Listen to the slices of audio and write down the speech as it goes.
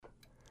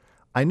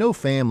I know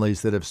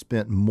families that have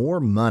spent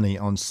more money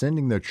on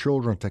sending their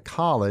children to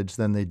college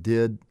than they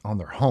did on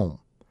their home.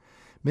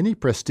 Many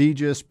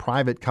prestigious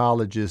private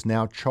colleges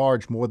now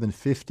charge more than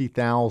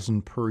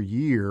 $50,000 per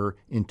year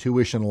in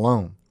tuition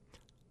alone.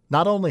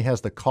 Not only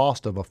has the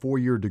cost of a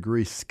four-year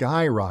degree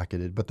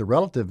skyrocketed, but the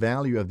relative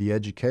value of the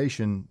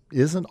education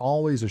isn't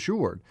always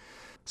assured.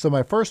 So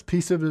my first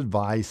piece of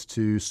advice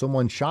to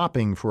someone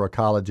shopping for a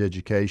college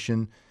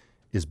education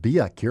is be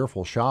a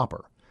careful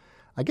shopper.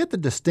 I get the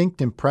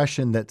distinct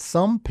impression that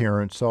some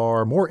parents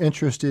are more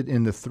interested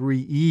in the three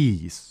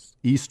E's,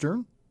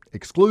 Eastern,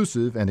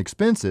 exclusive, and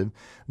expensive,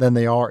 than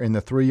they are in the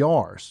three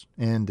R's.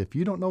 And if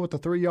you don't know what the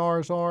three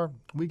R's are,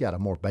 we got a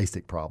more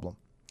basic problem.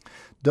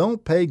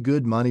 Don't pay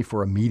good money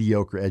for a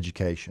mediocre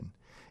education.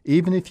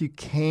 Even if you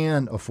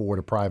can afford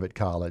a private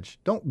college,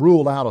 don't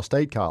rule out a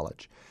state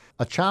college.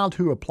 A child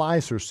who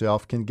applies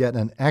herself can get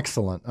an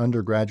excellent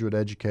undergraduate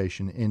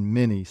education in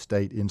many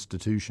state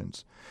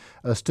institutions.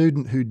 A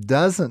student who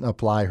doesn't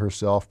apply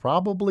herself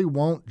probably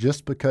won't,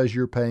 just because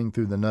you're paying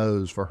through the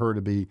nose for her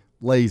to be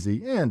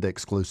lazy and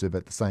exclusive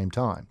at the same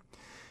time.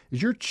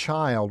 Is your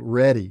child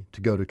ready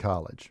to go to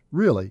college?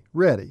 Really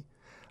ready?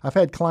 I've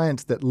had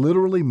clients that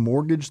literally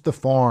mortgaged the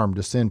farm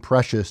to send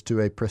Precious to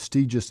a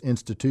prestigious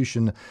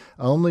institution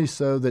only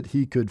so that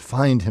he could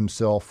find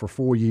himself for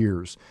 4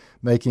 years,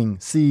 making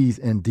C's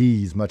and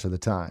D's much of the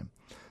time.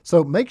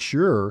 So make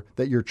sure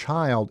that your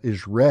child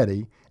is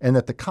ready and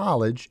that the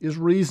college is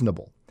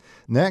reasonable.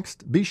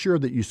 Next, be sure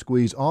that you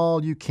squeeze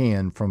all you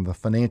can from the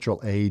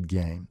financial aid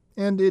game.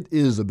 And it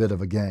is a bit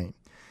of a game.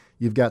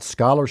 You've got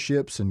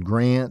scholarships and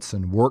grants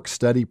and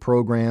work-study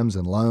programs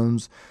and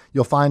loans.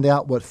 You'll find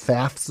out what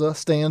FAFSA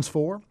stands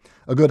for.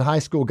 A good high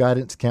school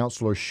guidance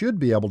counselor should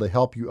be able to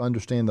help you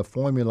understand the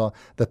formula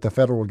that the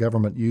federal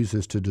government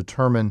uses to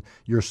determine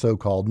your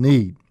so-called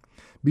need.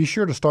 Be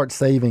sure to start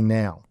saving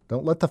now.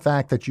 Don't let the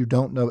fact that you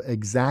don't know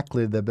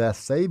exactly the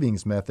best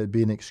savings method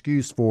be an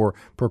excuse for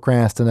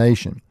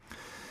procrastination.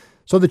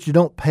 So that you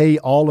don't pay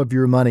all of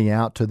your money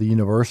out to the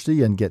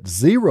university and get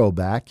zero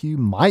back, you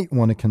might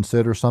want to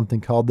consider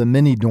something called the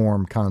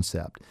mini-dorm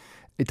concept.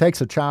 It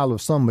takes a child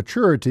of some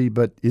maturity,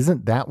 but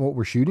isn't that what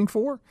we're shooting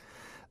for?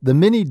 The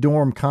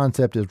mini-dorm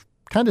concept is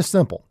kind of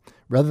simple.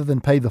 Rather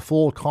than pay the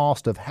full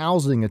cost of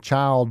housing a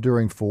child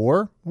during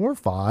 4 or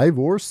 5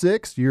 or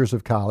 6 years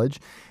of college,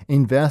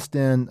 invest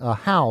in a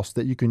house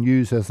that you can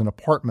use as an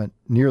apartment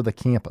near the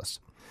campus.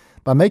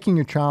 By making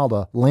your child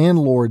a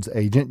landlord's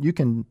agent, you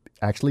can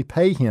actually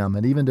pay him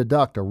and even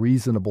deduct a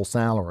reasonable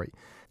salary.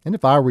 And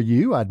if I were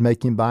you, I'd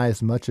make him buy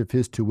as much of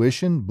his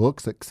tuition,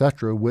 books,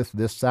 etc. with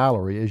this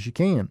salary as you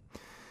can.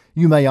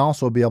 You may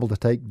also be able to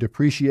take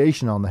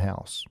depreciation on the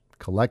house,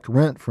 collect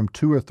rent from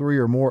 2 or 3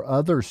 or more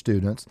other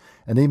students,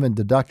 and even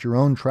deduct your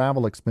own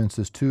travel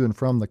expenses to and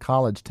from the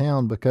college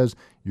town because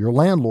your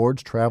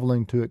landlord's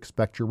traveling to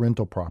inspect your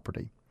rental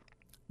property.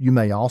 You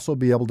may also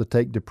be able to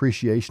take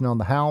depreciation on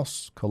the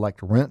house,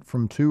 collect rent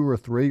from 2 or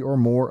 3 or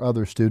more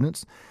other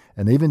students,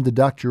 and even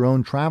deduct your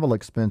own travel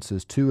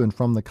expenses to and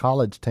from the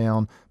college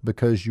town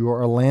because you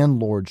are a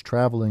landlord's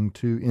traveling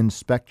to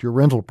inspect your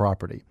rental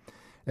property.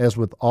 As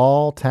with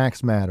all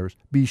tax matters,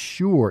 be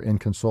sure and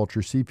consult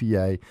your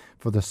CPA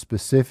for the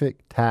specific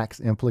tax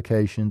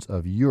implications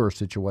of your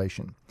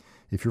situation.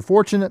 If you're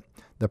fortunate,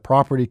 the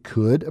property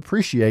could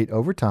appreciate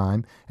over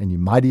time and you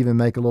might even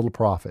make a little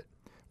profit.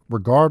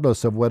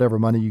 Regardless of whatever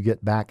money you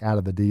get back out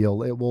of the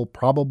deal, it will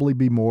probably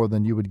be more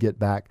than you would get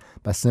back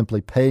by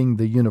simply paying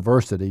the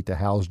university to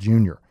house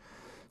Junior.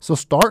 So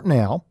start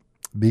now,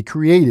 be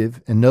creative,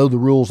 and know the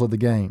rules of the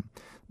game.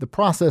 The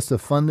process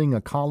of funding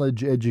a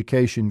college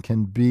education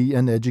can be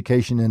an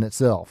education in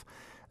itself,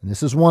 and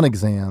this is one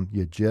exam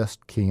you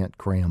just can't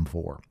cram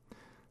for.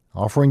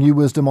 Offering you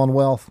wisdom on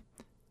wealth,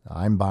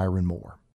 I'm Byron Moore.